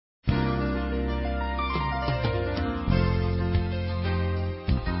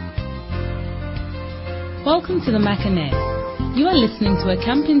Welcome to the Mackinac. You are listening to a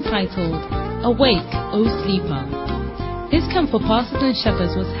camp entitled Awake, O Sleeper. This camp for pastors and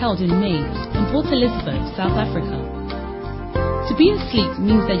shepherds was held in May in Port Elizabeth, South Africa. To be asleep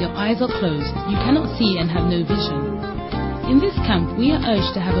means that your eyes are closed, you cannot see and have no vision. In this camp, we are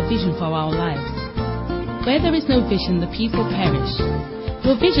urged to have a vision for our lives. Where there is no vision, the people perish.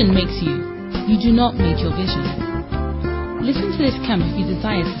 Your vision makes you. You do not make your vision. Listen to this camp if you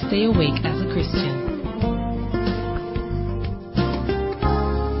desire to stay awake as a Christian.